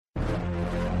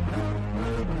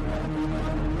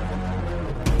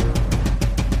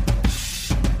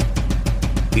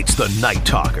It's the Night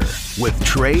Talker with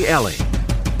Trey Elling.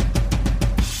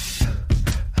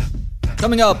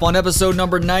 Coming up on episode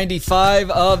number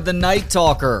 95 of the Night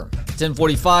Talker.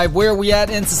 10:45, where are we at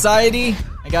in society?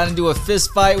 I got into a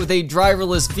fist fight with a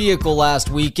driverless vehicle last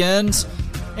weekend.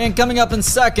 And coming up in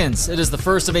seconds, it is the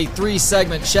first of a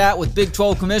 3-segment chat with Big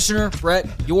 12 Commissioner Brett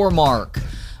Yormark.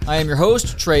 I am your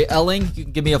host, Trey Elling. You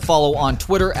can give me a follow on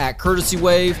Twitter at Courtesy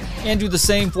Wave and do the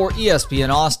same for ESPN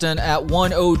Austin at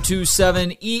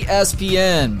 1027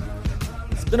 ESPN.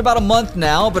 It's been about a month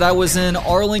now, but I was in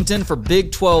Arlington for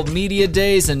Big 12 Media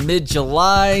Days in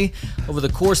mid-July. Over the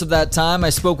course of that time,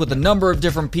 I spoke with a number of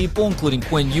different people, including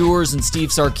Quinn Ewers and Steve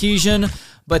Sarkisian.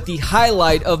 But the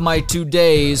highlight of my 2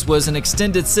 days was an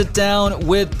extended sit-down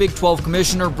with Big 12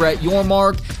 Commissioner Brett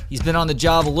Yormark. He's been on the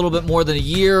job a little bit more than a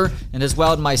year and has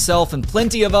wowed myself and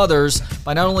plenty of others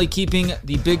by not only keeping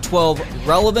the Big 12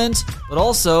 relevant, but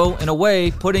also, in a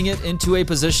way, putting it into a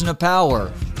position of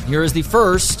power. Here is the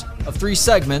first of 3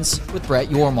 segments with Brett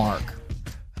Yormark.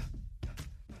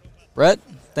 Brett,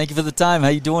 thank you for the time. How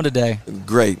you doing today?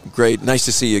 Great. Nice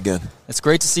to see you again. It's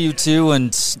great to see you too,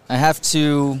 and I have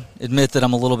to admit that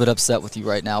I'm a little bit upset with you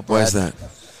right now, Brett. Why is that?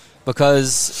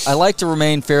 Because I like to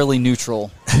remain fairly neutral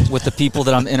with the people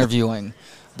that I'm interviewing.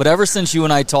 But ever since you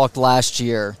and I talked last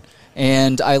year,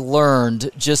 and I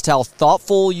learned just how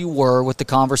thoughtful you were with the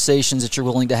conversations that you're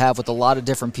willing to have with a lot of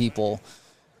different people,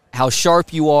 how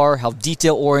sharp you are, how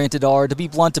detail-oriented you are, to be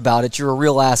blunt about it, you're a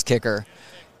real ass kicker.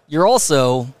 You're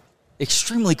also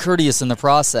extremely courteous in the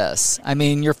process. I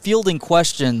mean, you're fielding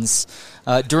questions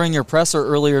during your presser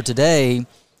earlier today,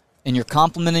 and you're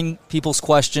complimenting people's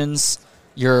questions.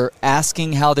 You're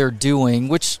asking how they're doing,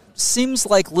 which seems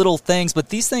like little things, but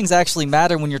these things actually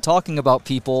matter when you're talking about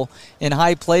people in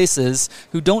high places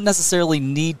who don't necessarily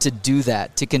need to do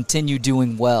that to continue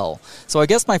doing well. So I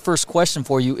guess my first question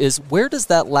for you is, where does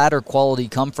that latter quality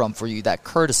come from for you, that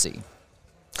courtesy?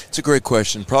 It's a great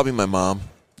question. Probably my mom.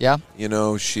 Yeah? You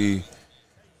know, she's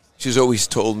always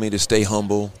told me to stay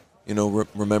humble,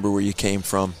 remember where you came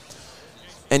from.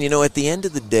 And, at the end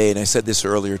of the day, and I said this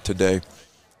earlier today,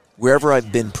 wherever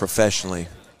I've been professionally,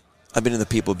 I've been in the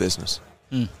people business.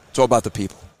 It's all about the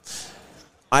people.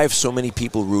 I have so many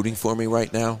people rooting for me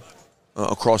right now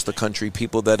across the country,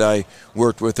 people that I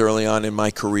worked with early on in my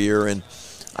career, and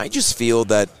I just feel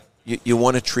that you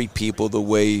want to treat people the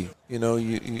way,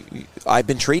 I've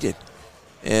been treated.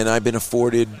 And I've been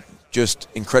afforded just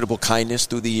incredible kindness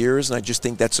through the years, and I just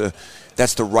think that's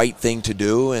the right thing to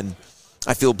do. And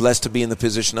I feel blessed to be in the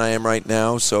position I am right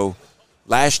now. So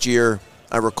last year,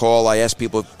 I recall I asked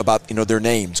people about their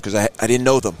names because I didn't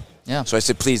know them. Yeah. So I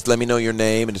said, please let me know your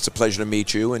name, and it's a pleasure to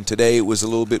meet you. And today it was a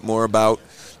little bit more about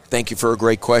thank you for a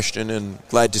great question and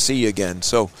glad to see you again.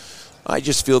 So I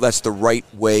just feel that's the right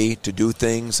way to do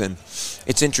things. And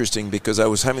it's interesting because I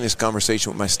was having this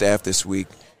conversation with my staff this week.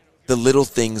 The little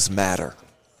things matter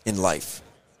in life.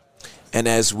 And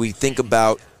as we think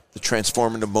about the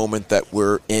transformative moment that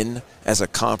we're in as a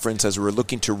conference, as we're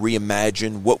looking to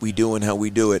reimagine what we do and how we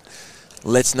do it,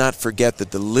 let's not forget that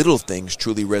the little things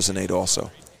truly resonate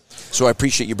also. So I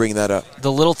appreciate you bringing that up.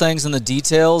 The little things and the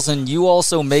details, and you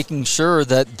also making sure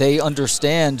that they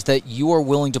understand that you are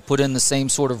willing to put in the same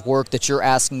sort of work that you're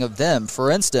asking of them.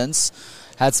 For instance,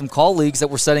 had some colleagues that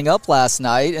were setting up last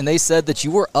night, and they said that you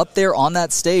were up there on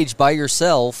that stage by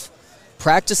yourself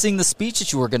practicing the speech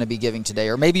that you were going to be giving today,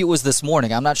 or maybe it was this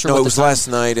morning. I'm not sure. No, it was last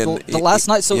night. And the last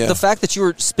night. So yeah. The fact that you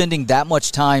were spending that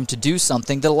much time to do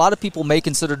something that a lot of people may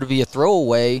consider to be a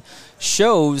throwaway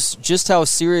shows just how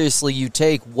seriously you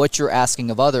take what you're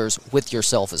asking of others with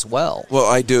yourself as well. Well,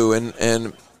 I do,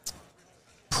 and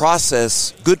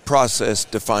good process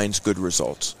defines good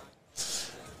results.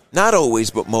 Not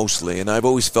always, but mostly, and I've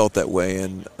always felt that way,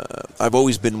 and I've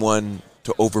always been one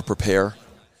to over-prepare.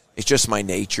 It's just my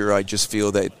nature. I just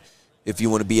feel that if you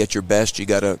want to be at your best, you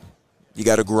gotta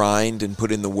grind and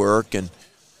put in the work. And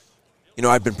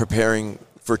I've been preparing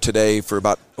for today for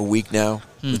about a week now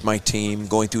with my team,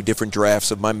 going through different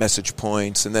drafts of my message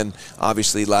points, and then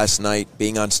obviously last night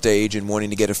being on stage and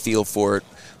wanting to get a feel for it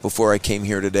before I came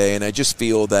here today. And I just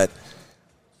feel that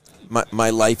my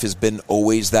life has been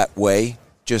always that way.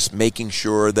 Just making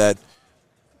sure that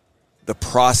the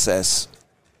process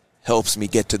helps me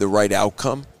get to the right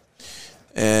outcome.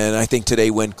 And I think today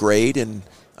went great, and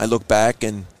I look back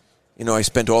and, I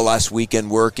spent all last weekend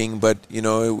working, but,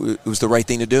 it was the right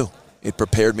thing to do. It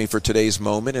prepared me for today's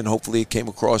moment, and hopefully it came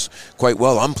across quite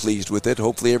well. I'm pleased with it.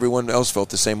 Hopefully everyone else felt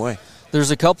the same way.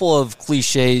 There's a couple of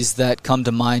cliches that come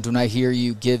to mind when I hear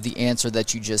you give the answer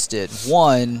that you just did.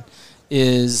 One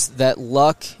is that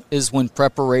luck is when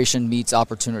preparation meets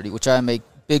opportunity, which I am a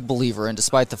big believer in,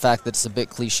 despite the fact that it's a bit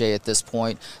cliche at this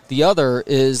point. The other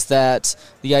is that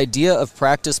the idea of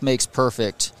practice makes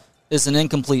perfect is an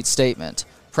incomplete statement.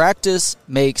 Practice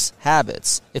makes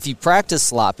habits. If you practice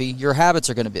sloppy, your habits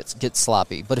are going to get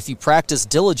sloppy. But if you practice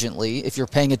diligently, if you're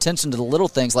paying attention to the little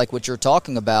things like what you're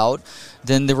talking about,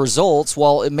 then the results,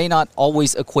 while it may not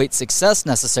always equate success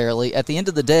necessarily, at the end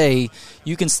of the day,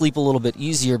 you can sleep a little bit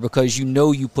easier because you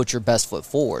know you put your best foot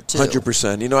forward, too.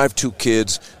 100%. I have 2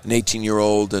 kids, an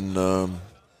 18-year-old and a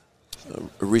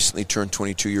recently turned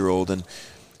 22-year-old, and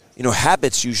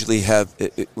habits usually have,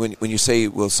 when you say,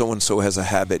 well, so-and-so has a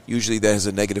habit, usually that has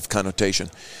a negative connotation.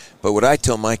 But what I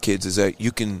tell my kids is that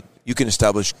you can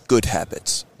establish good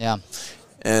habits. Yeah.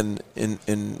 And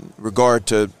in regard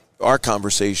to our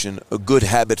conversation, a good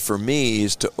habit for me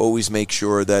is to always make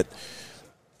sure that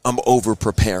I'm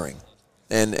over-preparing.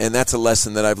 And that's a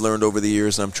lesson that I've learned over the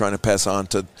years, and I'm trying to pass on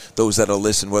to those that will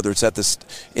listen, whether it's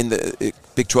in the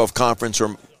Big 12 conference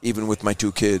or even with my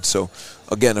 2 kids. So,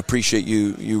 again, appreciate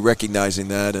you recognizing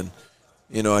that. And,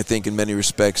 I think in many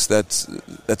respects that's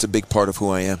a big part of who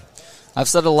I am. I've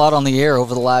said a lot on the air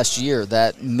over the last year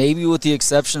that maybe with the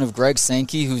exception of Greg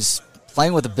Sankey, who's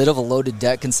playing with a bit of a loaded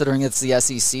deck considering it's the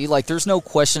SEC, there's no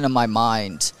question in my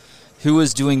mind who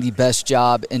is doing the best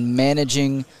job in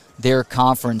managing their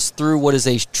conference through what is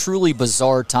a truly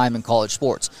bizarre time in college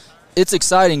sports. It's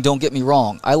exciting, don't get me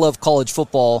wrong. I love college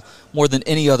football more than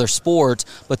any other sport,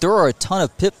 but there are a ton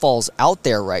of pitfalls out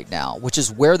there right now, which is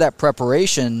where that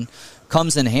preparation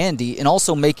comes in handy, and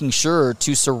also making sure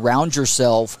to surround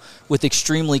yourself with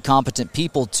extremely competent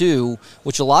people too,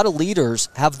 which a lot of leaders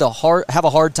have a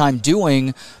hard time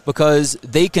doing because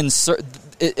there's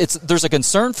a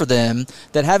concern for them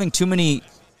that having too many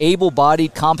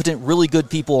able-bodied, competent, really good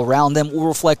people around them will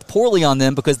reflect poorly on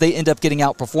them because they end up getting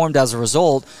outperformed as a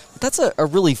result. But that's a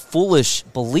really foolish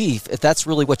belief if that's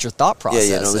really what your thought process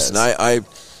is. Listen,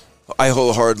 I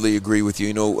wholeheartedly agree with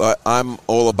you. I'm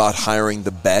all about hiring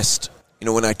the best.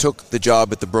 When I took the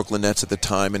job at the Brooklyn Nets at the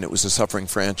time, and it was a suffering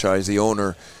franchise, the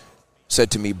owner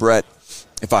said to me, Brett,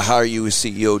 if I hire you as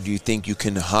CEO, do you think you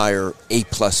can hire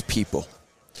A-plus people?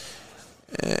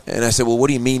 And I said, well, what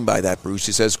do you mean by that, Bruce?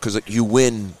 He says, because you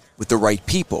win with the right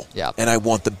people, and I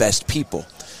want the best people.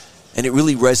 And it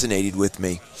really resonated with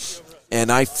me.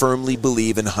 And I firmly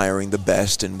believe in hiring the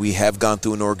best, and we have gone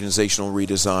through an organizational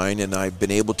redesign, and I've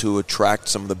been able to attract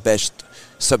some of the best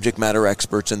subject matter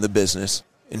experts in the business.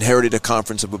 Inherited a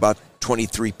conference of about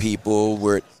 23 people.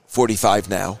 We're at 45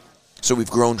 now. So we've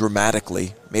grown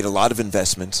dramatically, made a lot of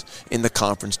investments in the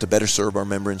conference to better serve our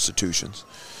member institutions.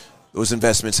 Those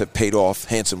investments have paid off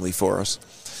handsomely for us.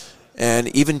 And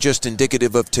even just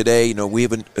indicative of today, we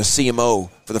have a CMO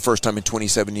for the first time in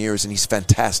 27 years, and he's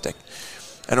fantastic.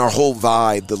 And our whole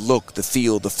vibe, the look, the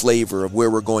feel, the flavor of where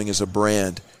we're going as a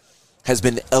brand has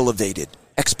been elevated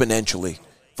exponentially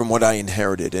from what I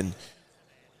inherited. And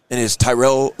is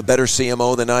Tyrell a better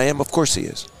CMO than I am? Of course he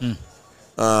is.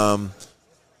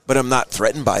 But I'm not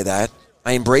threatened by that.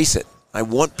 I embrace it. I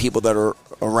want people that are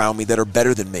around me that are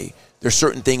better than me. There's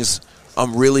certain things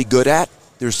I'm really good at.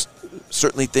 There's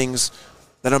certainly things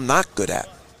that I'm not good at.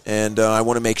 And I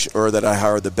want to make sure that I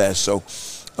hire the best. So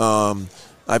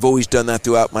I've always done that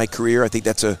throughout my career. I think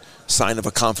that's a sign of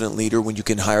a confident leader when you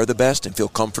can hire the best and feel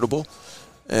comfortable.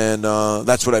 And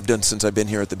that's what I've done since I've been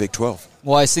here at the Big 12.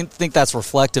 Well, I think that's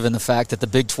reflective in the fact that the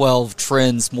Big 12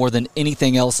 trends more than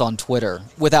anything else on Twitter,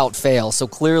 without fail. So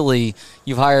clearly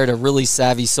you've hired a really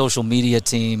savvy social media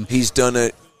team. He's done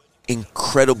an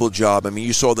incredible job. I mean,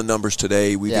 you saw the numbers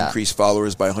today. We've increased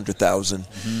followers by 100,000.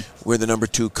 We're the number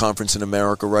 2 conference in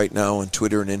America right now on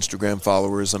Twitter and Instagram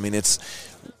followers. I mean, it's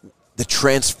the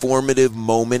transformative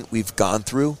moment we've gone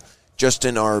through just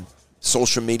in our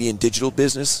social media and digital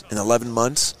business in 11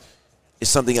 months is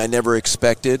something I never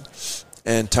expected,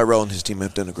 and Tyrell and his team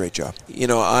have done a great job.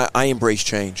 I embrace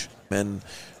change, and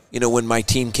when my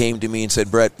team came to me and said,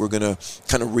 Brett, we're going to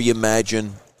kind of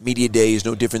reimagine media days,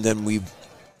 no different than we've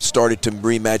started to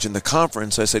reimagine the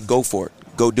conference, I said, go for it,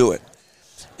 go do it.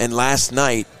 And last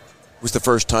night was the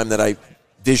first time that I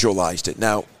visualized it.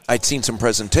 Now, I'd seen some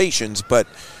presentations, but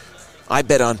I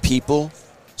bet on people.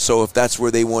 So if that's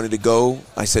where they wanted to go,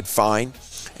 I said fine.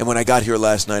 And when I got here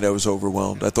last night, I was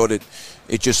overwhelmed. I thought it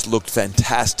just looked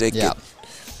fantastic. Yeah.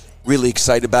 Really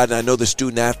excited about it. And I know the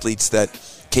student athletes that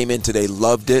came in today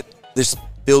loved it. This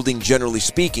building, generally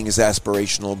speaking, is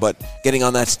aspirational, but getting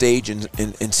on that stage and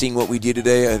seeing what we did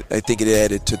today, I think it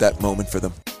added to that moment for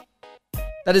them.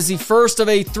 That is the first of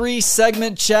a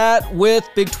 3-segment chat with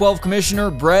Big 12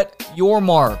 Commissioner Brett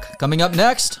Yormark. Coming up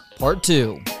next, part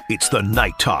 2. It's the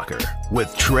Night Talker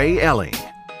with Trey Elling.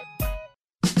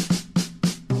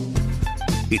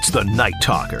 It's the Night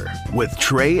Talker with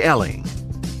Trey Elling.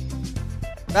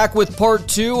 Back with part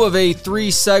 2 of a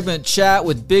 3-segment chat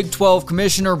with Big 12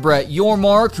 Commissioner Brett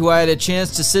Yormark, who I had a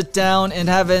chance to sit down and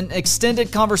have an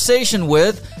extended conversation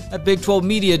with at Big 12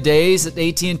 Media Days at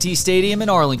AT&T Stadium in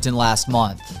Arlington last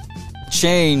month.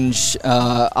 Change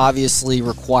obviously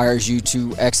requires you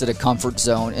to exit a comfort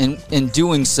zone. And in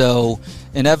doing so,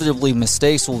 inevitably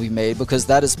mistakes will be made because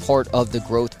that is part of the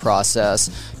growth process.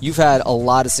 You've had a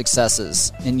lot of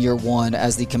successes in year one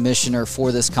as the commissioner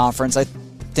for this conference. I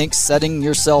think setting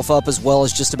yourself up as well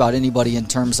as just about anybody in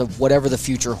terms of whatever the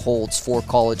future holds for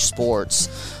college sports.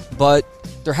 But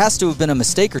there has to have been a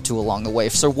mistake or two along the way.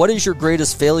 So what is your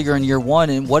greatest failure in year one,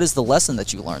 and what is the lesson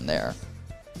that you learned there?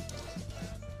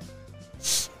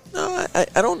 No,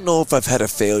 I don't know if I've had a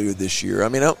failure this year. I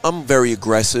mean, I'm very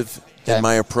aggressive in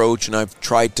my approach, and I've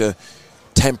tried to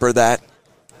temper that,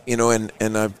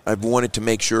 and I've wanted to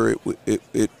make sure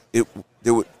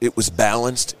it was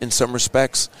balanced in some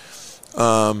respects.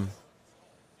 So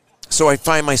I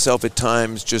find myself at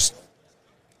times just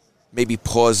maybe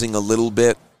pausing a little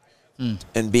bit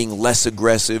and being less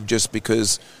aggressive just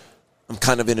because I'm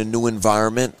kind of in a new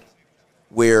environment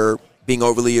where being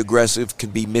overly aggressive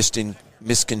can be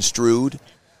misconstrued,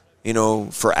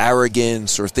 for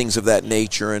arrogance or things of that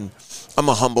nature. And I'm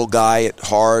a humble guy at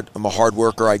heart. I'm a hard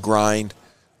worker. I grind.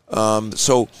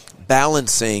 So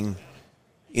balancing,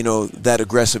 that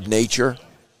aggressive nature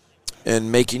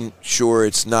and making sure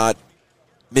it's not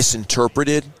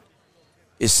misinterpreted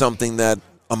is something that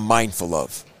I'm mindful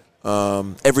of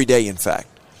every day, in fact.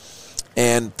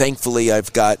 And thankfully,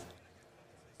 I've got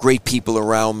great people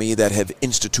around me that have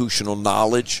institutional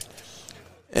knowledge.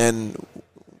 And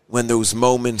when those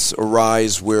moments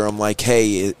arise where I'm like,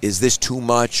 hey, is this too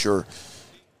much? Or,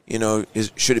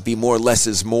 should it be more? Less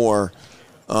is more.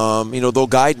 They'll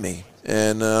guide me.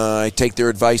 And I take their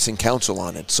advice and counsel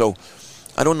on it. So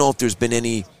I don't know if there's been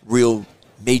any real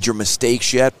major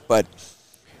mistakes yet, but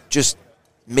just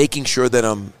making sure that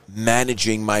I'm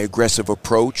managing my aggressive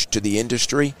approach to the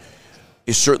industry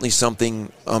is certainly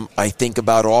something I think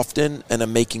about often, and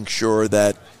I'm making sure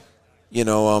that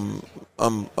I'm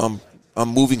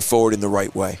moving forward in the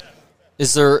right way.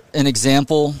 Is there an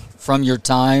example from your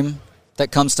time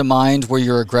that comes to mind where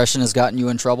your aggression has gotten you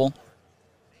in trouble?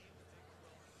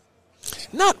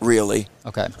 Not really.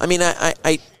 Okay. I mean,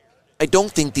 I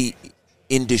don't think the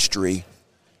industry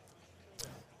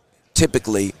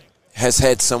typically has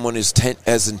had someone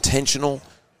as intentional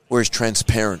or as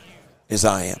transparent as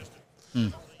I am.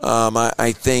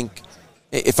 I think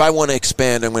if I want to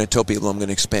expand, I'm going to tell people I'm going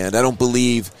to expand. I don't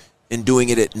believe in doing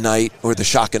it at night or the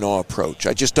shock and awe approach.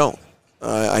 I just don't.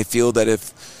 I feel that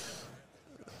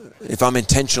if I'm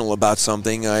intentional about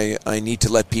something, I need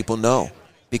to let people know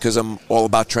because I'm all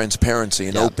about transparency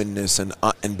and openness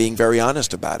and being very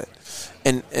honest about it.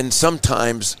 And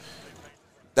sometimes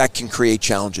that can create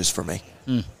challenges for me.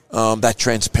 That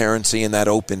transparency and that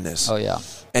openness. Oh, yeah.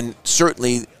 And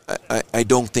certainly, I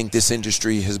don't think this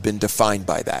industry has been defined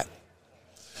by that.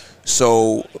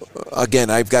 So,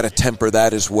 again, I've got to temper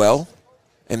that as well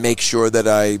and make sure that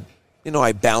I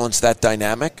balance that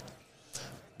dynamic.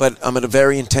 But I'm a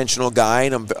very intentional guy,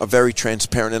 and I'm a very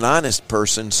transparent and honest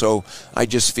person. So I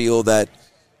just feel that,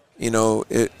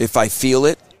 if I feel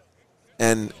it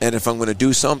and if I'm going to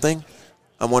do something,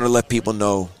 I want to let people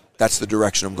know that's the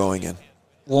direction I'm going in.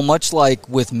 Well, much like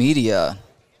with media,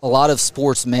 a lot of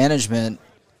sports management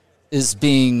is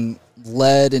being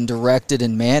led and directed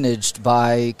and managed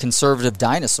by conservative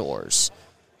dinosaurs.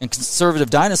 And conservative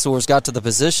dinosaurs got to the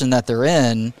position that they're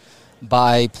in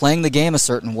by playing the game a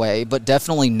certain way, but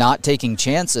definitely not taking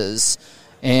chances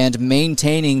and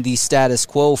maintaining the status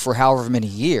quo for however many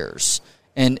years.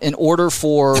 And in order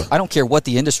for, I don't care what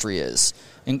the industry is,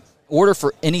 in order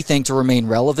for anything to remain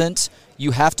relevant,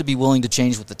 you have to be willing to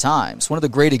change with the times. One of the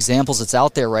great examples that's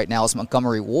out there right now is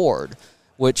Montgomery Ward,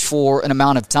 which for an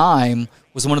amount of time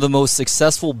was one of the most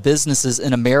successful businesses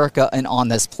in America and on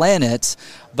this planet,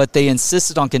 but they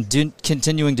insisted on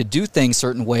continuing to do things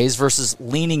certain ways versus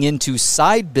leaning into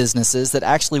side businesses that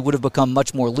actually would have become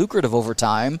much more lucrative over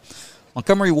time.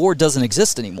 Montgomery Ward doesn't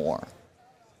exist anymore.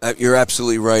 You're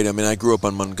absolutely right. I mean, I grew up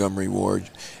on Montgomery Ward,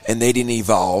 and they didn't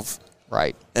evolve.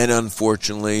 Right. And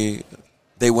unfortunately,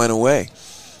 they went away.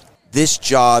 This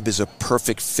job is a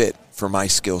perfect fit for my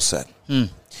skill set.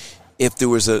 If there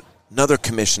was another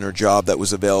commissioner job that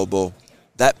was available,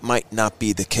 that might not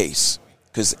be the case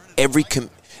because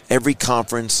every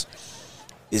conference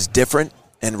is different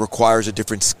and requires a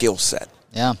different skill set.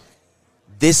 Yeah.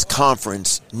 This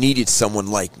conference needed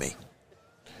someone like me,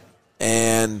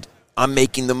 and I'm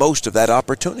making the most of that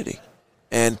opportunity.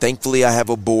 And thankfully, I have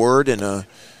a board and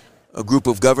a group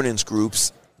of governance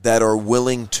groups that are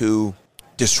willing to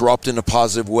disrupt in a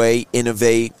positive way,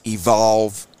 innovate,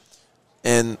 evolve.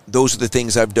 And those are the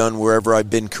things I've done wherever I've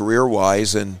been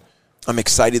career-wise. And I'm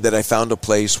excited that I found a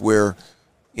place where,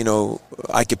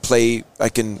 I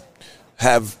can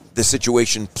have the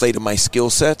situation play to my skill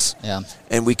sets,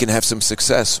 and we can have some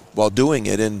success while doing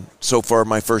it. And so far,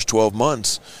 my first 12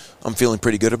 months, I'm feeling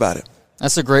pretty good about it.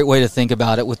 That's a great way to think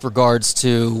about it with regards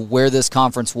to where this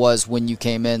conference was when you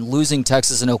came in. Losing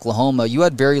Texas and Oklahoma, you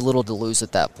had very little to lose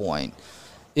at that point.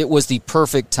 It was the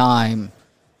perfect time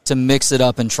to mix it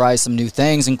up and try some new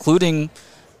things, including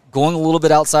going a little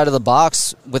bit outside of the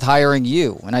box with hiring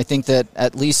you. And I think that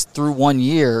at least through 1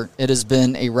 year, it has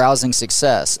been a rousing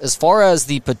success. As far as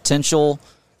the potential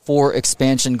for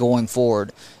expansion going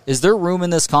forward, is there room in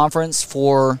this conference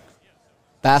for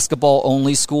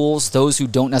basketball-only schools, those who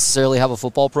don't necessarily have a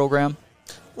football program?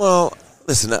 Well,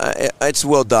 listen, it's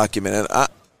well documented.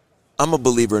 I'm a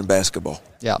believer in basketball.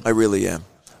 Yeah, I really am.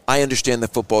 I understand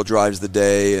that football drives the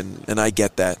day, and I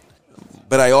get that.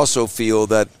 But I also feel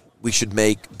that we should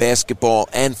make basketball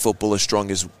and football as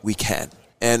strong as we can.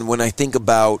 And when I think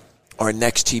about our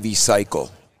next TV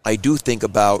cycle, I do think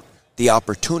about the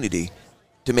opportunity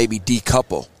to maybe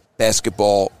decouple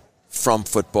basketball from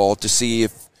football to see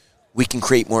if we can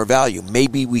create more value.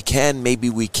 Maybe we can, maybe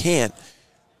we can't.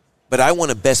 But I want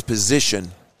to best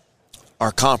position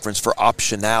our conference for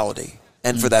optionality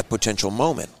and for that potential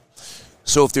moment.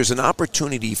 So if there's an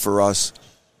opportunity for us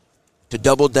to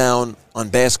double down on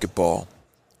basketball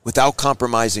without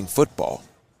compromising football,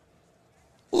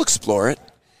 we'll explore it.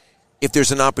 If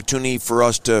there's an opportunity for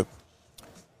us to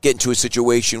get into a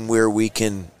situation where we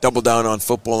can double down on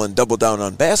football and double down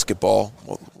on basketball,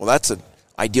 well that's an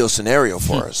ideal scenario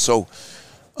for us. So,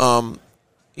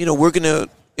 we're going to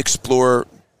explore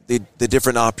the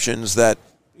different options that,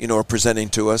 are presenting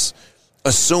to us,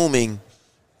 assuming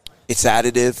it's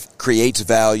additive, creates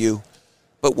value.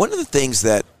 But one of the things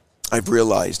that I've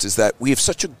realized is that we have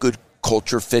such a good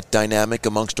culture fit dynamic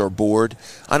amongst our board.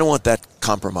 I don't want that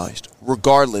compromised,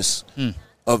 regardless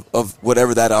of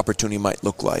whatever that opportunity might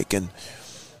look like. And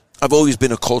I've always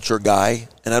been a culture guy,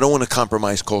 and I don't want to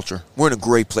compromise culture. We're in a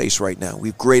great place right now. We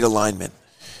have great alignment.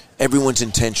 Everyone's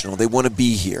intentional. They want to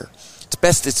be here. It's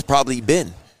best it's probably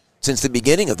been since the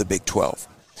beginning of the Big 12.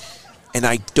 And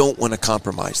I don't want to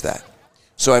compromise that.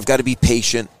 So I've got to be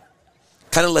patient,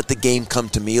 kind of let the game come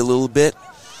to me a little bit,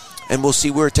 and we'll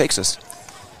see where it takes us.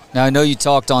 Now, I know you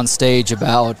talked on stage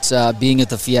about being at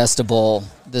the Fiesta Bowl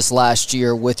this last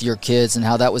year with your kids and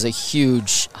how that was a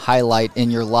huge highlight in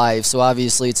your life. So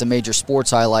obviously it's a major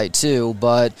sports highlight too,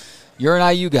 but you're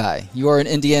an IU guy. You are an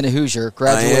Indiana Hoosier,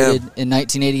 graduated in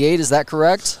 1988. Is that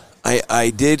correct? I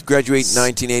did graduate in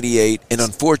 1988, and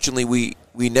unfortunately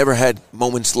we never had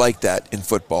moments like that in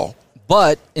football.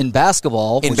 But in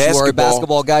basketball, you are a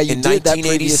basketball guy, you did that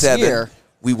previous year.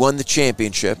 We won the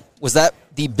championship. Was that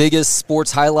the biggest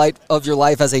sports highlight of your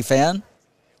life as a fan?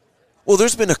 Well,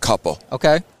 there's been a couple.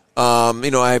 Okay.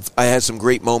 I had some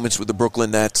great moments with the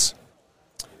Brooklyn Nets.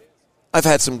 I've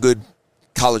had some good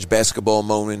college basketball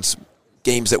moments,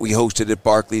 games that we hosted at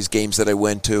Barclays, games that I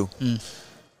went to.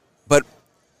 But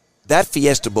that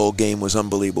Fiesta Bowl game was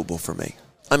unbelievable for me.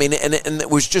 I mean, and it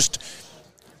was just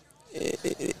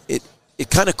it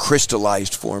kind of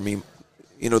crystallized for me,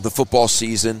 the football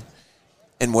season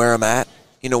and where I'm at.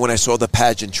 When I saw the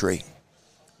pageantry,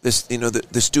 this,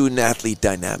 the student-athlete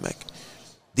dynamic,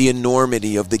 the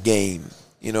enormity of the game,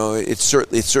 it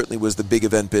certainly was the big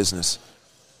event business.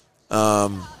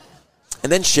 And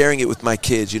then sharing it with my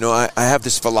kids, I have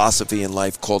this philosophy in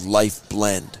life called life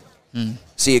blend.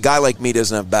 See, a guy like me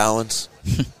doesn't have balance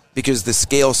because the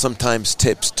scale sometimes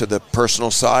tips to the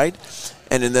personal side,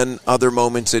 and then other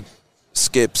moments it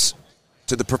skips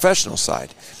to the professional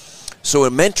side. So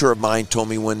a mentor of mine told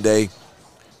me one day,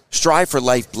 strive for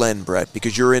life blend, Brett,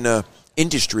 because you're in a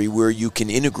industry where you can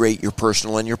integrate your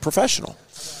personal and your professional.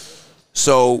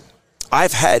 So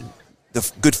I've had the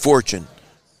good fortune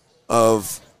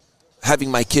of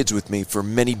having my kids with me for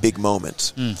many big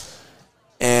moments.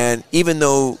 And even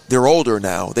though they're older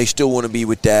now, they still want to be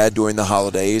with Dad during the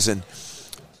holidays, and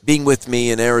being with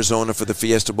me in Arizona for the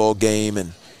Fiesta Bowl game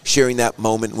and sharing that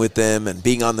moment with them and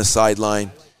being on the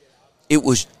sideline, it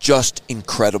was just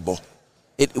incredible.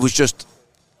 It was just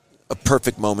a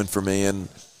perfect moment for me, and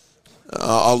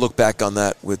I'll look back on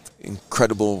that with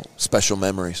incredible special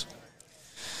memories.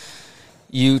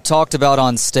 You talked about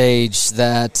on stage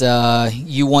that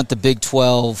you want the Big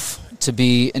 12 to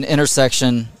be an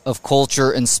intersection of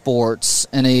culture and sports,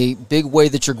 and a big way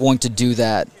that you're going to do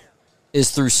that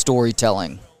is through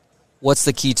storytelling. What's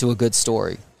the key to a good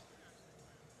story?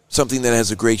 something that has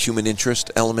a great human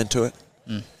interest element to it.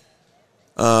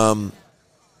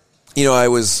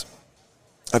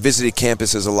 I visited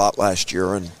campuses a lot last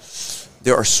year, and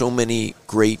there are so many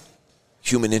great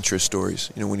human interest stories,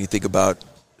 when you think about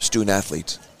student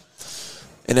athletes.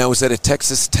 And I was at a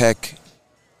Texas Tech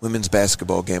women's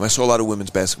basketball game. I saw a lot of women's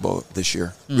basketball this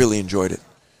year. Really enjoyed it.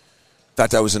 In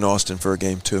fact, I was in Austin for a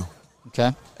game too.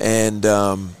 Okay. And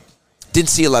didn't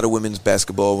see a lot of women's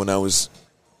basketball when I was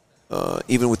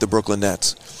even with the Brooklyn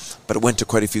Nets, but I went to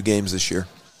quite a few games this year.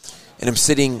 And I'm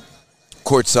sitting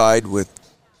courtside with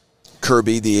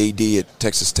Kirby, the AD at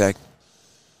Texas Tech.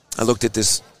 I looked at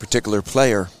this particular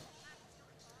player,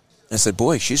 and I said,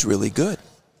 boy, she's really good.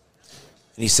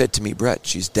 And he said to me, Brett,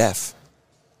 she's deaf.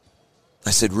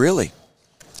 I said, really?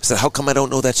 I said, how come I don't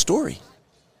know that story?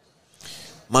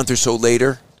 A month or so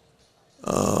later,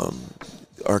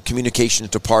 our communications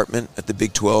department at the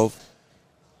Big 12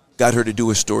 got her to do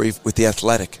a story with The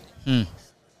Athletic.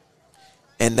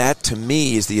 And that, to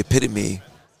me, is the epitome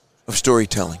of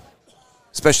storytelling,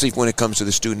 especially when it comes to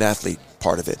the student-athlete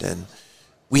part of it. And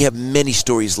we have many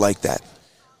stories like that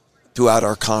throughout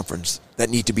our conference that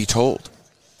need to be told.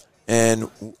 And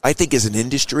I think as an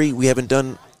industry, we haven't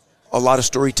done a lot of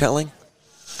storytelling.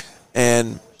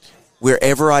 And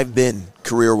wherever I've been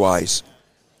career-wise,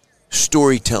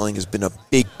 storytelling has been a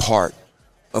big part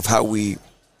of how we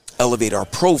elevate our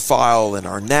profile and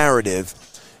our narrative.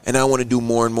 And I want to do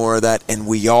more and more of that, and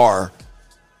we are.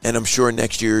 And I'm sure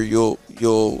next year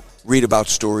you'll read about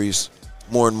stories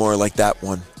more and more like that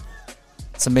one.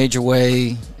 It's a major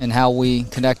way in how we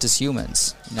connect as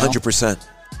humans. 100%.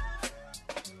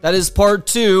 That is part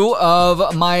 2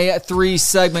 of my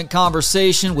 3-segment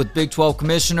conversation with Big 12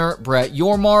 Commissioner Brett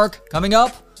Yormark. Coming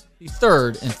up, the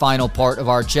third and final part of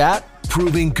our chat.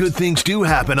 Proving good things do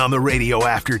happen on the radio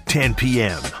after 10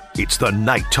 p.m. It's the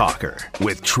Night Talker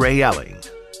with Trey Elling.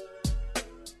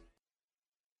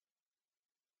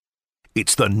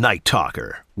 It's the Night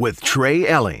Talker with Trey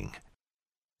Elling.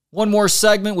 One more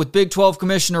segment with Big 12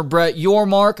 Commissioner Brett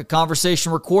Yormark, a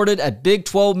conversation recorded at Big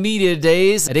 12 Media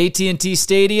Days at AT&T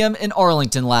Stadium in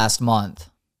Arlington last month.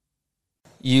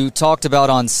 You talked about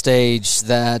on stage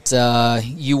that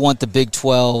you want the Big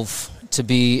 12 to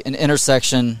be an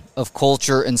intersection of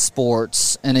culture and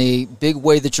sports, and a big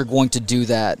way that you're going to do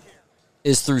that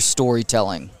is through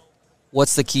storytelling.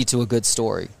 What's the key to a good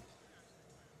story?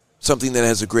 Something that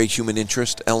has a great human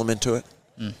interest element to it.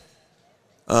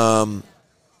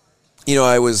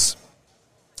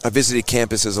 I visited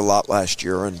campuses a lot last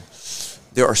year, and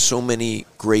there are so many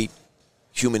great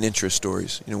human interest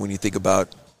stories, when you think about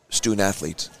student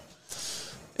athletes.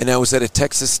 And I was at a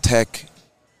Texas Tech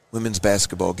women's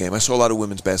basketball game. I saw a lot of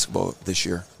women's basketball this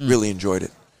year. Really enjoyed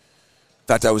it. In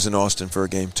fact, I was in Austin for a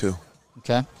game too.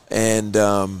 Okay. And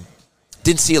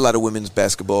didn't see a lot of women's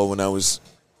basketball when I was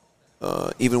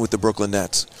even with the Brooklyn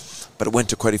Nets, but I went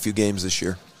to quite a few games this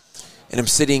year. And I'm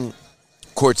sitting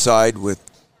courtside with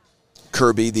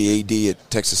Kirby, the AD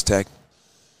at Texas Tech.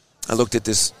 I looked at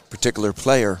this particular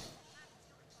player,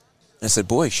 and I said,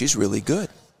 boy, she's really good.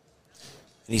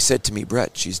 And he said to me,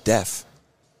 Brett, she's deaf.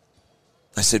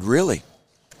 I said, really?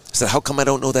 I said, how come I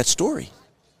don't know that story?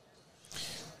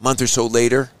 A month or so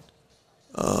later,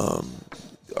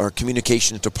 our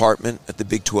communications department at the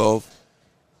Big 12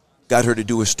 got her to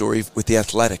do a story with The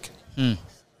Athletic.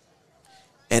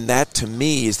 And that, to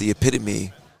me, is the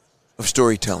epitome of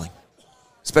storytelling,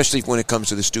 especially when it comes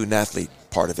to the student-athlete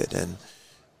part of it. And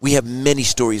we have many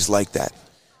stories like that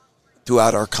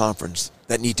throughout our conference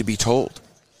that need to be told.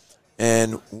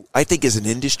 And I think as an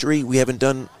industry, we haven't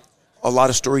done a lot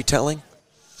of storytelling.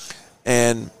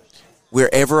 And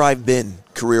wherever I've been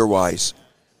career-wise,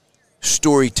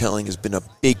 storytelling has been a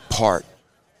big part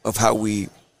of how we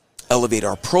elevate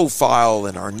our profile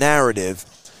and our narrative.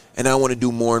 And I want to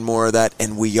do more and more of that,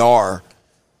 and we are.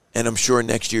 And I'm sure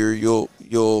next year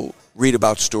you'll read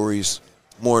about stories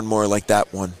more and more like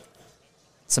that one.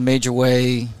 It's a major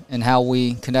way in how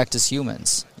we connect as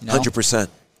humans. 100%.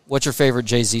 What's your favorite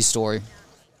Jay-Z story?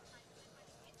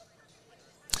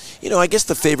 I guess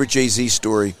the favorite Jay-Z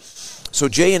story. So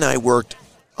Jay and I worked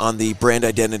on the brand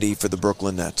identity for the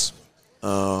Brooklyn Nets.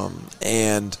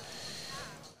 And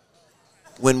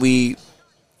when we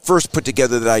first put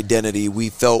together that identity, we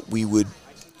felt we would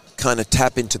kind of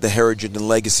tap into the heritage and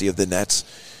legacy of the Nets.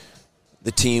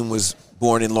 The team was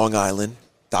born in Long Island,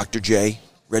 Dr. J,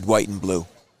 red, white, and blue.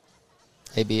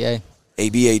 ABA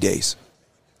days.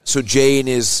 So Jay and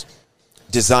his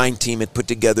design team had put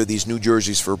together these new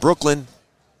jerseys for Brooklyn,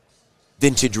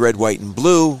 vintage red, white, and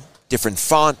blue, different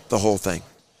font, the whole thing.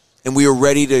 And we were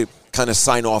ready to kind of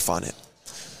sign off on it.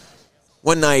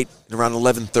 One night, around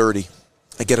 11:30,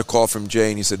 I get a call from Jay,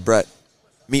 and he said, Brett,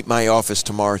 meet my office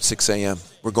tomorrow at 6 a.m.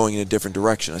 We're going in a different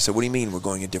direction. I said, what do you mean we're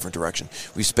going in a different direction?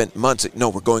 We spent months. No,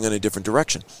 we're going in a different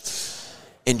direction.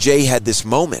 And Jay had this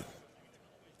moment,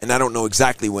 and I don't know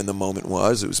exactly when the moment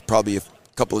was. It was probably a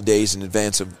couple of days in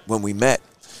advance of when we met,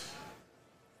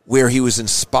 where he was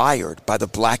inspired by the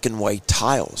black and white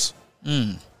tiles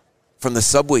from the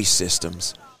subway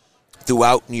systems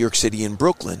throughout New York City and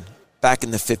Brooklyn back in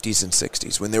the 50s and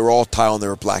 60s when they were all tile and they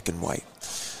were black and white.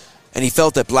 And he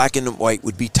felt that black and white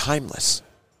would be timeless.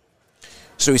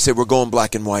 So he said, we're going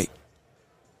black and white.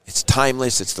 It's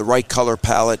timeless. It's the right color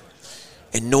palette.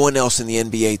 And no one else in the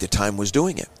NBA at the time was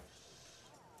doing it.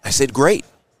 I said, great.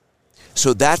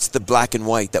 So that's the black and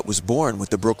white that was born with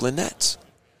the Brooklyn Nets.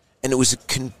 And it was a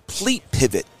complete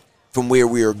pivot from where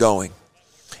we were going.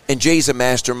 And Jay's a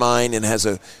mastermind and has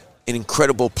an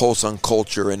incredible pulse on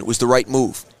culture, and it was the right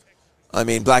move. I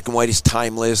mean, black and white is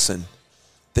timeless, and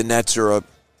the Nets are a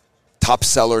top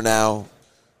seller now.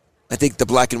 I think the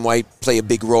black and white play a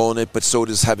big role in it, but so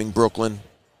does having Brooklyn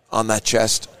on that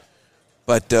chest.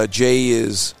 But Jay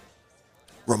is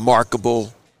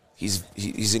remarkable.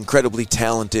 He's incredibly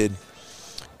talented,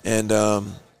 and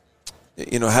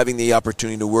having the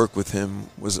opportunity to work with him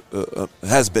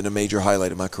has been a major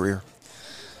highlight of my career.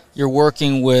 You're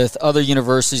working with other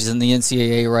universities in the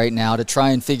NCAA right now to try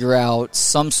and figure out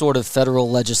some sort of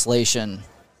federal legislation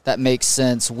that makes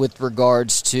sense with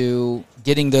regards to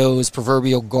getting those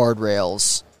proverbial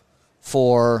guardrails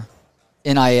for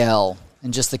NIL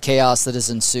and just the chaos that has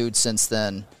ensued since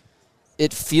then.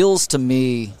 It feels to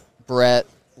me, Brett,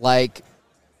 like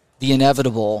the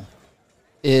inevitable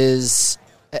has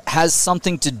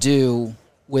something to do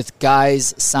with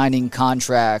guys signing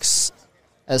contracts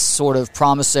as sort of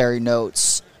promissory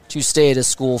notes to stay at a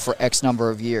school for X number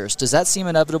of years. Does that seem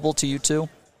inevitable to you too?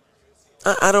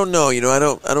 I don't know. I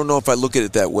don't know if I look at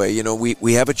it that way.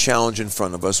 We have a challenge in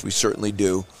front of us. We certainly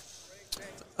do.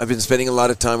 I've been spending a lot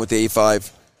of time with the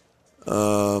A5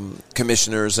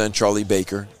 commissioners and Charlie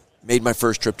Baker. Made my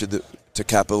first trip to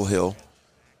Capitol Hill.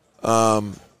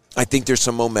 I think there's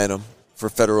some momentum for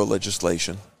federal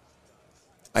legislation.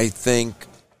 I think,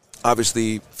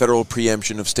 obviously, federal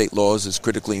preemption of state laws is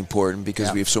critically important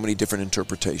because we have so many different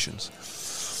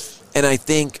interpretations. And I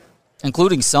think,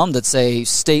 including some that say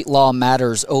state law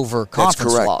matters over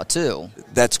conference law, too.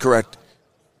 That's correct.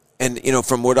 And,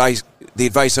 from the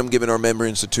advice I'm giving our member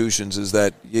institutions is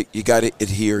that you got to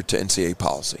adhere to NCAA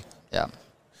policy. Yeah.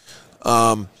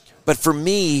 But for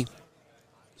me,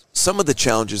 some of the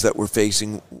challenges that we're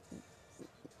facing,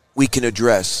 we can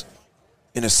address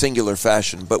in a singular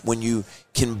fashion. But when you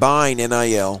combine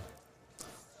NIL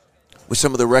with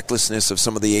some of the recklessness of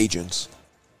some of the agents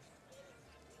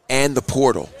and the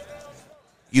portal,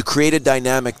 you create a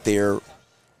dynamic there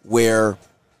where,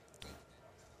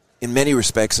 in many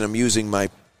respects, and I'm using my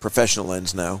professional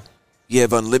lens now, you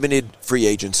have unlimited free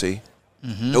agency,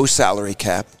 no salary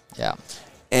cap,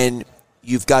 and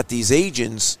you've got these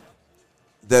agents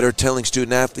that are telling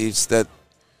student athletes that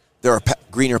there are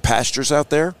greener pastures out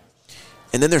there,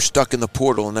 and then they're stuck in the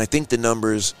portal. And I think the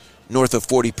number is north of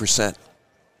 40%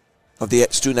 of the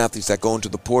student athletes that go into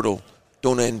the portal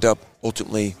don't end up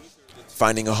ultimately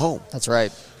finding a home. That's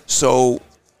right. So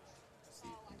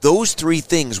those three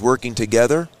things working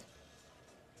together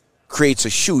creates a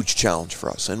huge challenge for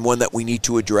us and one that we need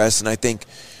to address. And I think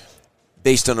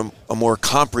based on a more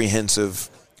comprehensive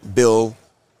bill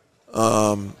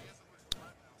that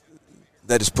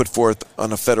is put forth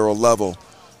on a federal level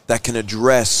that can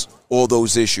address all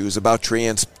those issues about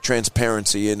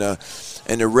transparency and a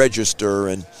register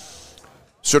and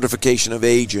certification of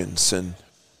agents and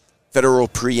federal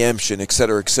preemption, et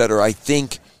cetera, et cetera. I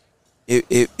think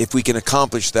if we can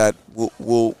accomplish that,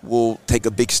 we'll take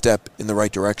a big step in the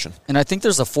right direction. And I think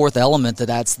there's a fourth element that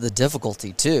adds to the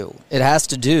difficulty, too. It has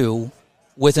to do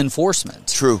with enforcement.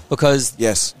 True. Because the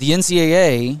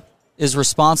NCAA is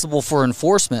responsible for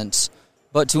enforcement,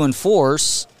 but to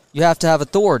enforce, you have to have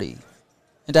authority.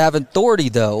 And to have authority,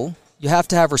 though, you have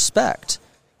to have respect.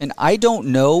 And I don't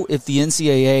know if the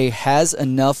NCAA has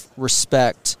enough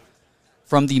respect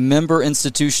from the member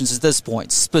institutions at this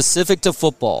point, specific to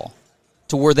football,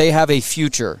 to where they have a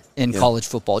future in college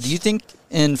football. Do you think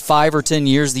in 5 or 10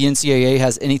 years the NCAA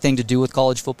has anything to do with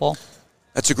college football?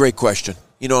 That's a great question.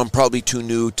 I'm probably too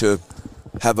new to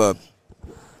have a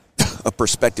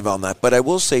perspective on that. But I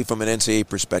will say from an NCAA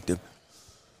perspective,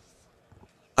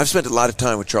 I've spent a lot of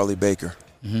time with Charlie Baker.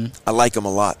 I like him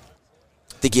a lot.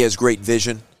 I think he has great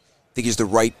vision. I think he's the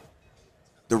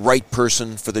right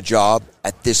person for the job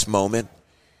at this moment.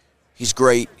 He's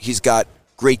great. He's got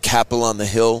great capital on the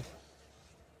Hill.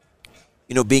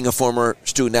 Being a former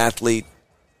student athlete,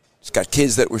 He's got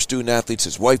kids that were student athletes.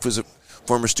 His wife was a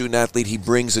former student athlete. He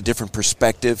brings a different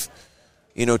perspective,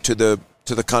 to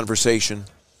the conversation.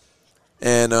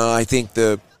 And I think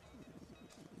the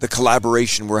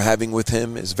collaboration we're having with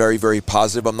him is very, very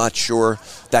positive. I'm not sure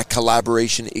that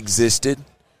collaboration existed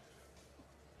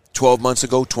 12 months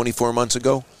ago, 24 months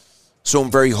ago. So I'm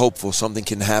very hopeful something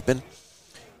can happen.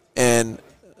 And,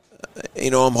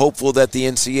 I'm hopeful that the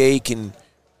NCAA can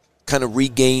kind of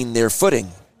regain their footing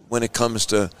when it comes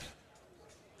to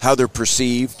how they're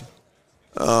perceived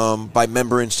by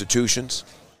member institutions.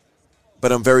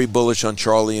 But I'm very bullish on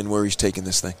Charlie and where he's taking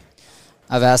this thing.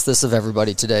 I've asked this of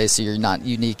everybody today, so you're not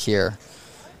unique here.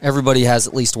 Everybody has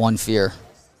at least one fear.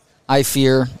 I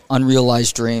fear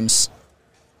unrealized dreams.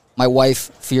 My wife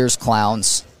fears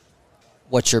clowns.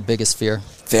 What's your biggest fear?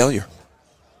 Failure.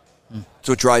 It's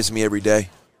what drives me every day.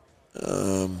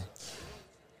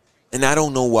 And I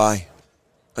don't know why.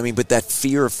 But that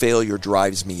fear of failure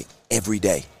drives me every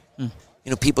day.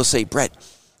 People say, Brett,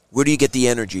 where do you get the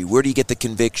energy? Where do you get the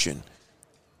conviction?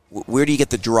 Where do you get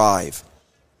the drive?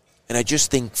 And I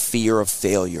just think fear of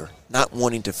failure, not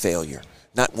wanting to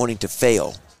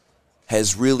fail,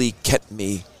 has really kept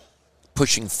me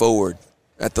pushing forward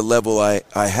at the level I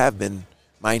have been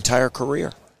my entire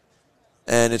career.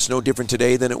 And it's no different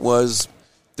today than it was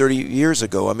 30 years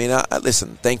ago.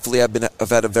 Listen, thankfully I've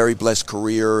had a very blessed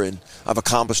career and I've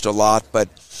accomplished a lot, but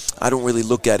I don't really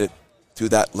look at it through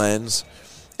that lens.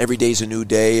 Every day's a new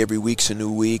day, every week's a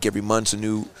new week, every month's a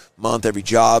new month, every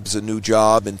job's a new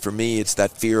job. And for me, it's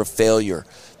that fear of failure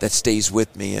that stays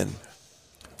with me. And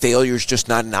failure is just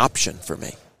not an option for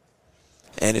me.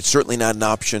 And it's certainly not an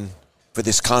option for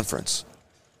this conference.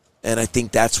 And I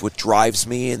think that's what drives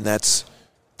me, and that's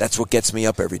what gets me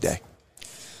up every day.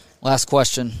 Last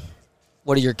question.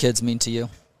 What do your kids mean to you?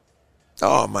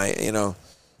 Oh,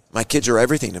 my kids are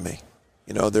everything to me.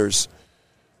 There's...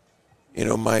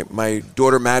 my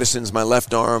daughter Madison's my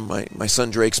left arm, my son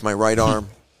Drake's my right arm.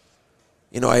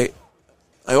 I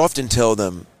often tell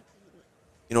them,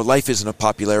 life isn't a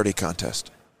popularity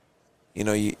contest.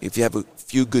 If you have a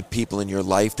few good people in your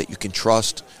life that you can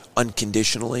trust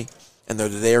unconditionally, and they're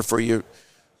there for you,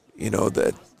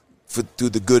 through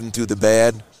the good and through the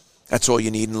bad, that's all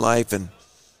you need in life. And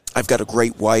I've got a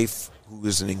great wife who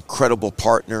is an incredible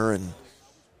partner and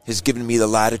has given me the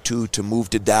latitude to move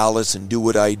to Dallas and do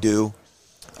what I do.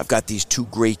 I've got these two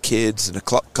great kids and a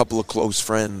couple of close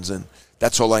friends, and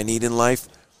that's all I need in life.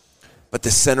 But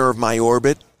the center of my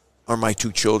orbit are my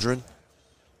two children.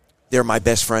 They're my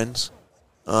best friends.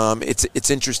 It's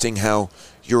interesting how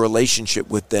your relationship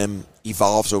with them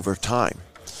evolves over time.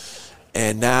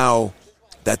 And now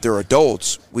that they're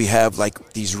adults, we have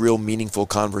these real meaningful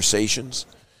conversations.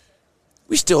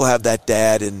 We still have that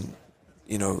dad and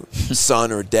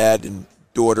son or dad and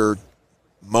daughter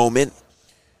moment.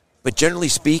 But generally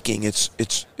speaking, it's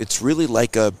really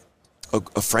like a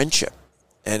friendship,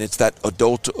 and it's that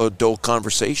adult to adult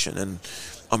conversation, and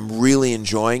I'm really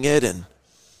enjoying it, and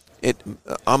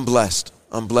I'm blessed.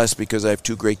 I'm blessed because I have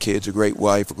two great kids, a great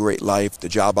wife, a great life, the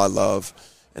job I love,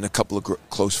 and a couple of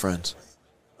close friends.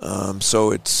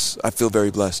 So I feel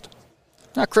very blessed.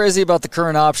 Not crazy about the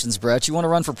current options, Brett. You want to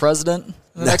run for president in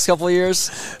the next couple of years?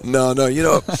 No.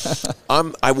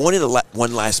 I wanted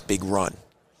one last big run.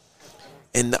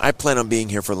 And I plan on being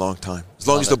here for a long time. As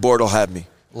long as the board will have me,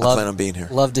 I plan on being here.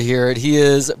 Love to hear it. He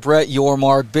is Brett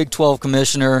Yormark, Big 12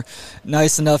 commissioner.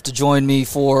 Nice enough to join me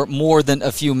for more than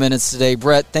a few minutes today.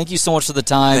 Brett, thank you so much for the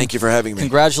time. Thank you for having me.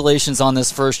 Congratulations on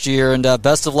this first year, and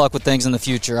best of luck with things in the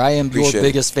future. I am your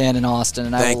biggest fan in Austin,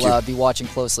 and I will be watching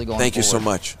closely going forward. Thank you so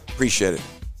much. Appreciate it.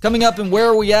 Coming up in Where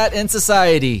Are We At in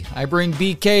Society, I bring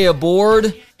BK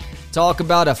aboard, talk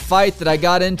about a fight that I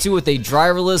got into with a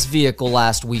driverless vehicle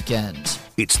last weekend.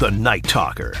 It's the Night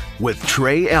Talker with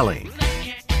Trey Elling.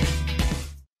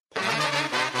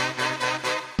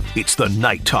 It's the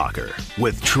Night Talker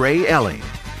with Trey Elling.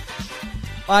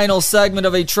 Final segment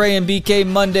of a Trey and BK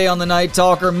Monday on the Night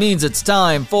Talker means it's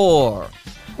time for...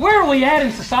 Where are we at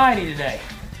in society today?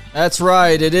 That's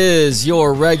right, it is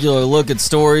your regular look at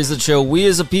stories that show we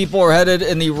as a people are headed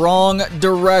in the wrong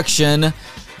direction.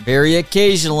 Very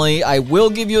occasionally, I will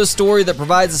give you a story that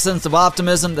provides a sense of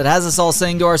optimism that has us all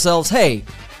saying to ourselves, hey,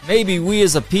 maybe we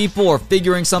as a people are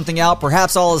figuring something out.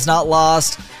 Perhaps all is not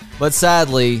lost. But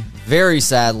sadly, very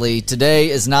sadly,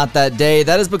 today is not that day.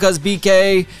 That is because,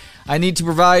 BK, I need to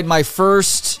provide my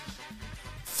first-hand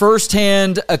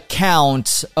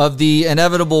account of the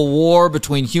inevitable war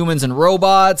between humans and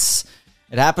robots.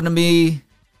 It happened to me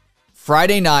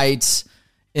Friday night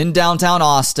in downtown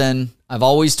Austin. I've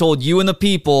always told you and the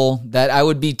people that I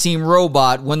would be Team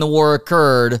Robot when the war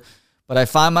occurred, but I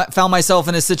found myself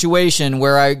in a situation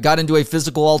where I got into a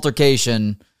physical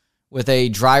altercation with a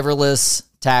driverless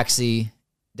taxi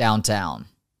downtown.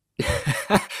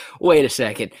 Wait a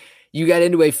second. You got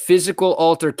into a physical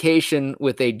altercation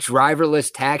with a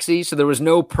driverless taxi, so there was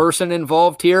no person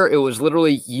involved here. It was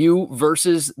literally you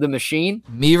versus the machine?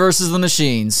 Me versus the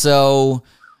machine. So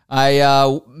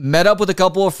I met up with a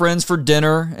couple of friends for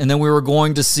dinner, and then we were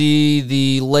going to see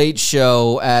the Late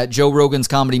Show at Joe Rogan's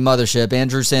Comedy Mothership.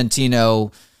 Andrew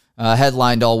Santino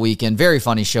headlined all weekend. Very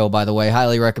funny show, by the way.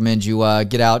 Highly recommend you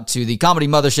get out to the Comedy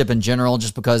Mothership in general,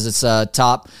 just because it's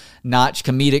top-notch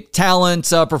comedic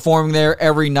talent performing there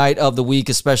every night of the week,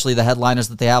 especially the headliners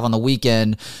that they have on the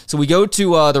weekend. So we go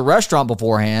to the restaurant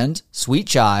beforehand, Sweet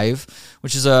Chive,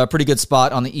 which is a pretty good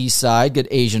spot on the east side, good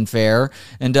Asian fare.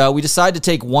 And we decide to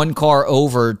take one car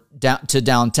over to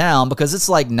downtown because it's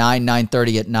like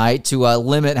 9:30 at night to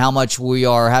limit how much we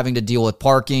are having to deal with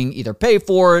parking, either pay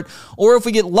for it, or if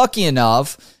we get lucky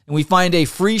enough and we find a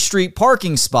free street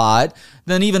parking spot,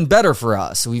 then even better for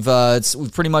us. We've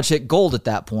pretty much hit gold at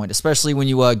that point, especially when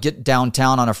you get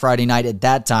downtown on a Friday night at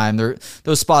that time.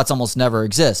 Those spots almost never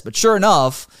exist. But sure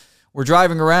enough, we're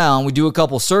driving around. We do a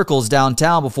couple circles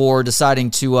downtown before deciding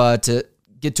to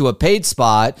get to a paid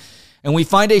spot, and we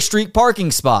find a street parking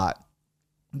spot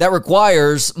that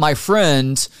requires my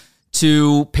friend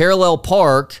to parallel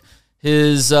park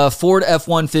his Ford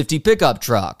F-150 pickup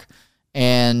truck.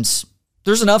 And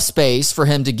there's enough space for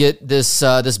him to get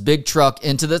this big truck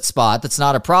into that spot. That's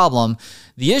not a problem.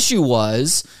 The issue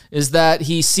is that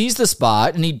he sees the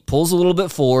spot and he pulls a little bit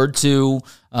forward to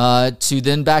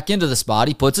then back into the spot.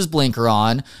 He puts his blinker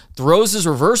on, throws his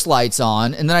reverse lights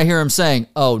on, and then I hear him saying,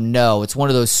 "Oh no, it's one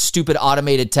of those stupid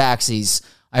automated taxis.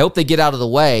 I hope they get out of the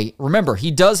way." Remember,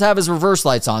 he does have his reverse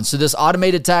lights on, so this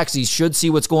automated taxi should see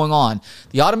what's going on.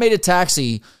 The automated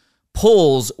taxi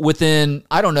pulls within,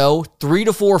 3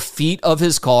 to 4 feet of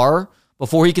his car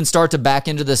before he can start to back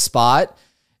into this spot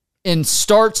and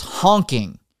starts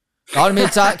honking. The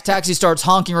automated taxi starts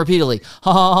honking repeatedly.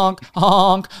 Honk,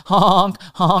 honk, honk,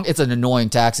 honk. It's an annoying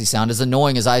taxi sound, as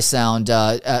annoying as I sound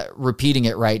repeating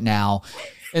it right now.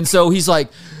 And so he's like,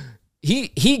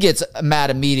 He gets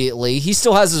mad immediately. He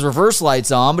still has his reverse lights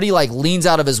on, but he leans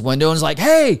out of his window and is like,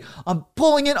 "Hey, I'm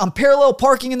pulling in. I'm parallel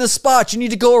parking in this spot. You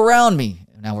need to go around me."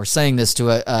 Now we're saying this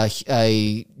to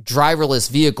a driverless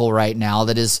vehicle right now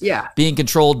that is being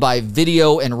controlled by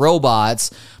video and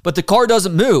robots, but the car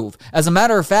doesn't move. As a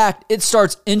matter of fact, it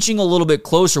starts inching a little bit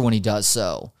closer when he does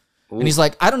so. Ooh. And he's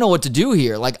like, "I don't know what to do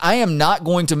here. I am not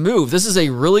going to move. This is a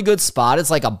really good spot. It's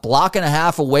like a block and a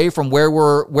half away from where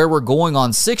we're going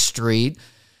on 6th Street.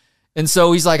 And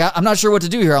so he's like, "I'm not sure what to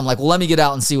do here." I'm like, "Well, let me get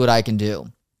out and see what I can do."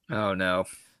 Oh no.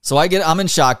 So I'm in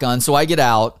shotgun. So I get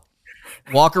out,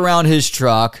 walk around his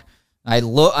truck.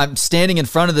 I'm standing in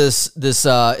front of this,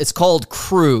 it's called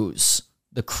Cruise.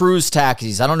 The Cruise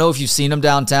taxis. I don't know if you've seen them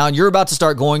downtown. You're about to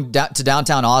start going to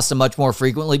downtown Austin much more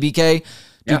frequently, BK.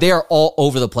 Dude, they are all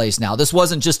over the place now. This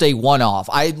wasn't just a one-off.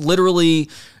 I literally,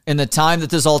 in the time that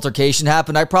this altercation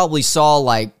happened, I probably saw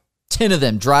 10 of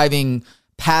them driving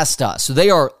past us. So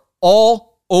they are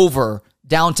all over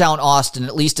downtown Austin,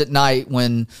 at least at night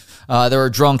when there are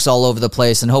drunks all over the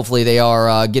place, and hopefully they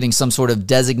are getting some sort of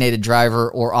designated driver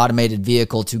or automated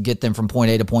vehicle to get them from point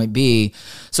A to point B.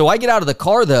 So I get out of the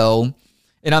car, though,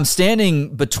 and I'm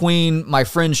standing between my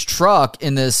friend's truck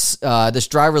and this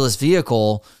driverless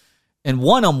vehicle. And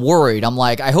one, I'm worried. I'm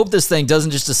like, I hope this thing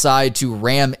doesn't just decide to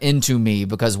ram into me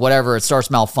because whatever, it starts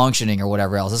malfunctioning or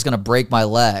whatever else. It's going to break my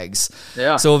legs.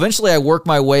 Yeah. So eventually I work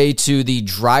my way to the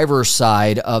driver's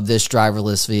side of this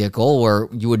driverless vehicle, where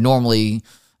you would normally,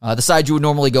 the side you would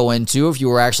normally go into if you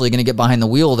were actually going to get behind the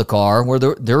wheel of the car, where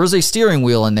there was a steering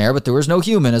wheel in there, but there was no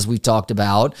human, as we talked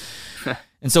about.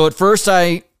 And so at first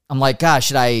I'm like,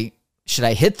 gosh, should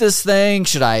I hit this thing?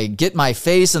 Should I get my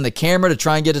face in the camera to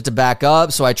try and get it to back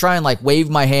up? So I try and wave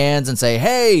my hands and say,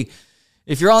 "Hey,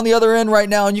 if you're on the other end right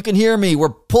now and you can hear me, we're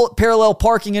parallel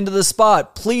parking into this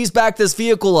spot. Please back this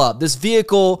vehicle up. This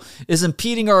vehicle is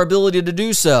impeding our ability to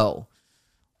do so."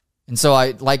 And so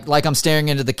I, like I'm staring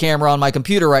into the camera on my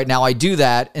computer right now, I do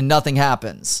that and nothing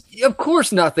happens. Of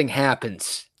course nothing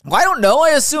happens. Well, I don't know.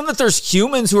 I assume that there's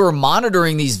humans who are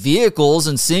monitoring these vehicles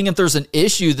and seeing if there's an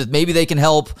issue that maybe they can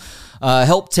help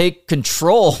take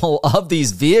control of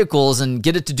these vehicles and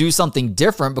get it to do something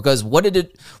different, because what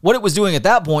it was doing at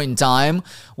that point in time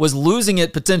was losing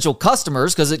it potential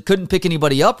customers because it couldn't pick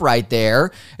anybody up right there.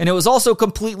 And it was also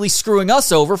completely screwing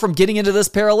us over from getting into this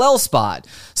parallel spot.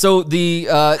 So the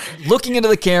looking into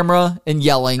the camera and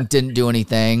yelling didn't do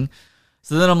anything.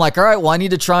 So then I'm like, all right, well, I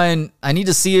need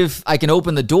to see if I can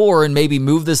open the door and maybe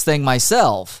move this thing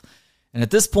myself. And at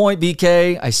this point,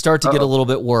 BK, I start to get a little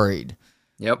bit worried.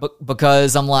 Yep.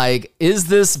 Because I'm like, is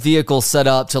this vehicle set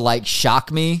up to like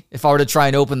shock me if I were to try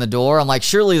and open the door? I'm like,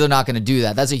 surely they're not going to do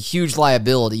that. That's a huge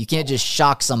liability. You can't just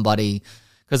shock somebody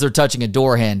because they're touching a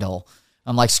door handle.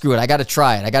 I'm like, screw it. I got to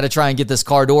try it. I got to try and get this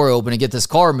car door open and get this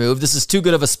car moved. This is too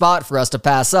good of a spot for us to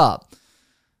pass up.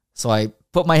 So I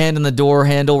put my hand in the door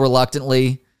handle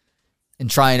reluctantly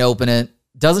and try and open it.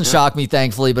 Doesn't shock me,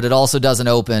 thankfully, but it also doesn't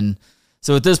open.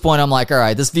 So at this point, I'm like, all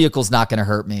right, this vehicle's not going to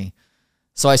hurt me.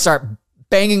 So I start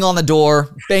banging on the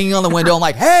door, banging on the window. I'm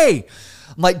like, hey,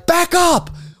 back up.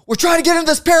 We're trying to get in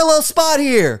this parallel spot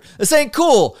here. This ain't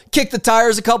cool. Kick the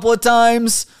tires a couple of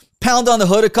times, pound on the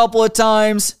hood a couple of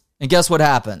times. And guess what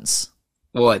happens?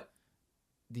 What?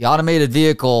 The automated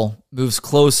vehicle moves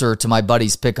closer to my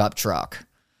buddy's pickup truck.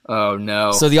 Oh,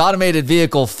 no. So the automated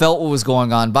vehicle felt what was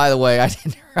going on. By the way,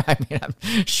 I'm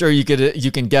sure you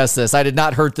can guess this. I did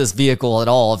not hurt this vehicle at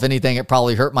all. If anything, it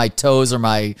probably hurt my toes or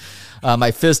my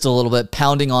fist a little bit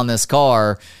pounding on this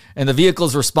car. And the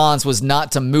vehicle's response was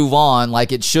not to move on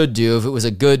like it should do if it was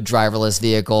a good driverless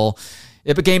vehicle.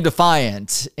 It became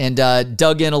defiant and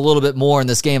dug in a little bit more in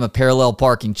this game of parallel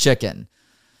parking chicken.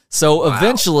 So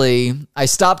eventually, I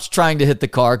stopped trying to hit the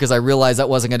car because I realized that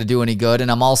wasn't going to do any good. And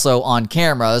I'm also on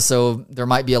camera, so there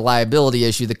might be a liability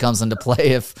issue that comes into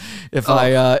play if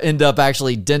I end up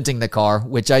actually denting the car,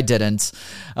 which I didn't.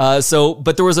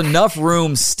 But there was enough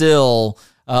room still,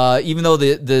 even though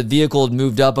the vehicle had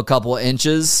moved up a couple of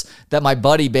inches, that my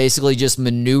buddy basically just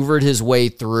maneuvered his way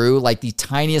through, like the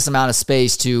tiniest amount of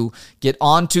space to get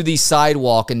onto the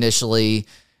sidewalk initially.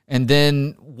 And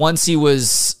then once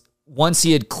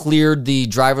he had cleared the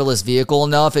driverless vehicle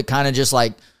enough, it kind of just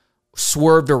like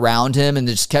swerved around him and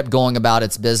just kept going about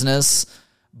its business.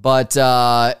 But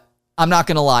I'm not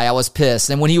going to lie, I was pissed.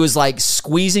 And when he was like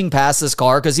squeezing past this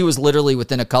car, because he was literally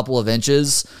within a couple of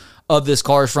inches of this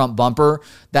car's front bumper,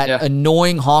 that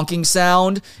annoying honking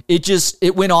sound,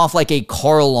 it went off like a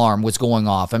car alarm was going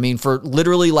off. I mean, for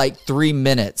literally like 3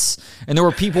 minutes. And there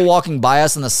were people walking by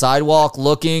us on the sidewalk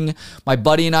looking. My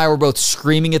buddy and I were both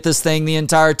screaming at this thing the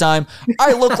entire time.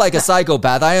 I look like a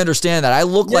psychopath. I understand that. I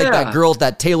look like that girl at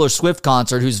that Taylor Swift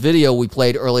concert whose video we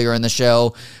played earlier in the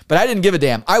show. But I didn't give a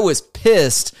damn. I was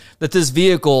pissed that this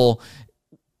vehicle,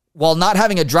 while not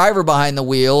having a driver behind the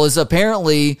wheel, is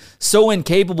apparently so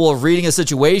incapable of reading a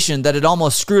situation that it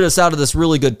almost screwed us out of this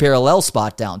really good parallel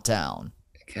spot downtown.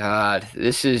 God,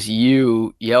 this is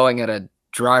you yelling at a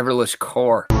driverless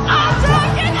car. I'm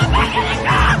stuck in the back of the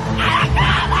car, and I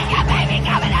feel like a baby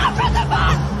coming out from the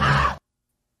bottom.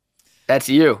 That's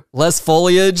you. Less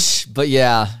foliage, but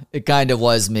yeah, it kind of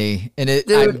was me. And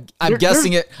I'm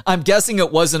guessing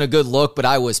it wasn't a good look, but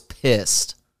I was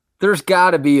pissed. There's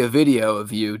got to be a video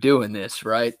of you doing this,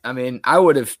 right? I mean, I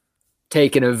would have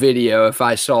taken a video if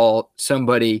I saw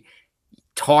somebody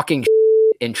talking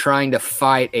and trying to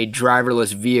fight a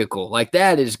driverless vehicle. Like,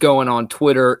 that is going on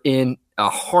Twitter in a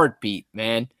heartbeat,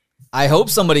 man. I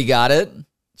hope somebody got it.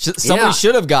 Somebody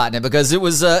should have gotten it because it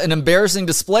was an embarrassing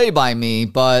display by me,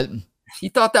 but...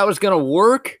 You thought that was going to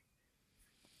work?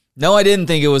 No, I didn't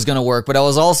think it was going to work, but I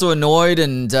was also annoyed,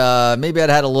 and maybe I'd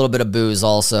had a little bit of booze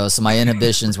also, so my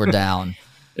inhibitions were down.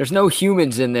 There's no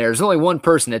humans in there. There's only one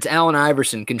person. It's Allen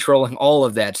Iverson controlling all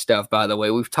of that stuff, by the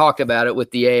way. We've talked about it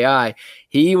with the AI.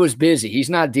 He was busy. He's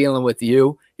not dealing with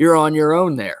you. You're on your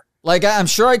own there. Like, I'm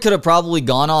sure I could have probably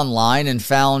gone online and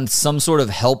found some sort of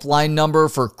helpline number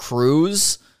for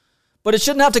crews, but it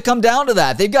shouldn't have to come down to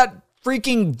that. They've got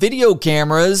freaking video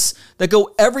cameras that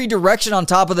go every direction on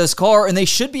top of this car, and they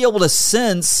should be able to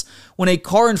sense when a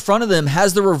car in front of them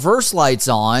has the reverse lights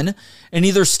on and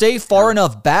either stay far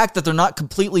enough back that they're not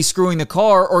completely screwing the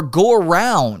car or go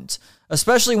around,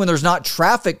 especially when there's not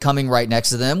traffic coming right next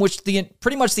to them, which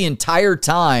pretty much the entire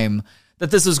time that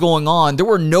this is going on, there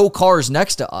were no cars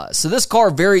next to us. So this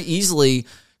car very easily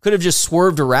could have just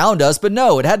swerved around us, but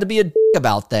no, it had to be a dick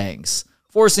about things,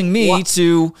 forcing me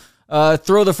to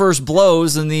throw the first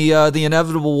blows in the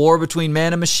inevitable war between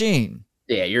man and machine.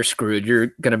 Yeah, you're screwed.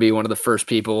 You're going to be one of the first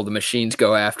people the machines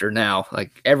go after now.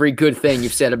 Like, every good thing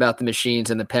you've said about the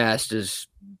machines in the past is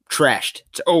trashed.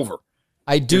 It's over.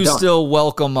 I do still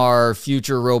welcome our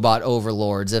future robot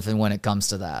overlords if and when it comes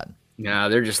to that. No,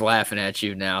 they're just laughing at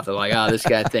you now. They're like, this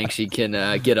guy thinks he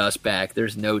can get us back.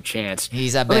 There's no chance.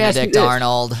 He's a Benedict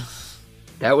Arnold.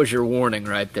 That was your warning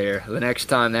right there. The next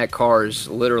time that car is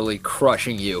literally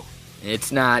crushing you,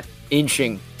 it's not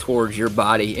inching towards your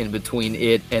body in between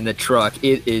it and the truck.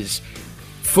 It is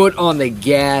foot on the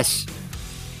gas,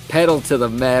 pedal to the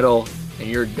metal, and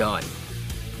you're done.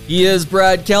 He is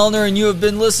Brad Kellner, and you have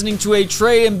been listening to a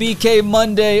Trey and BK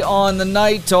Monday on the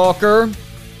Night Talker.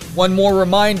 One more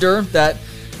reminder that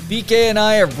BK and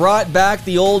I have brought back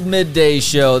the old midday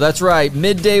show. That's right,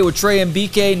 Midday with Trey and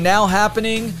BK now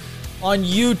happening on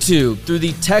YouTube through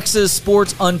the Texas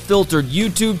Sports Unfiltered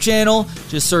YouTube channel.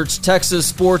 Just search Texas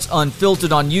Sports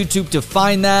Unfiltered on YouTube to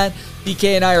find that.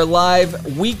 BK and I are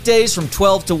live weekdays from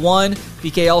 12 to 1.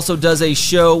 BK also does a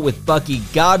show with Bucky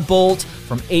Godbolt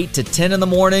from 8 to 10 in the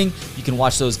morning. You can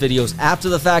watch those videos after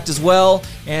the fact as well.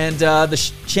 And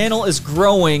the channel is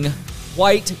growing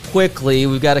quite quickly.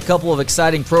 We've got a couple of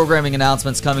exciting programming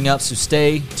announcements coming up, so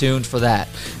stay tuned for that.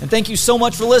 And thank you so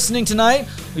much for listening tonight.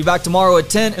 We'll be back tomorrow at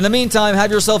 10. In the meantime,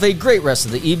 have yourself a great rest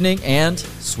of the evening and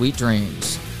sweet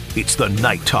dreams. It's the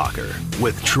Night Talker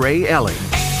with Trey Elling.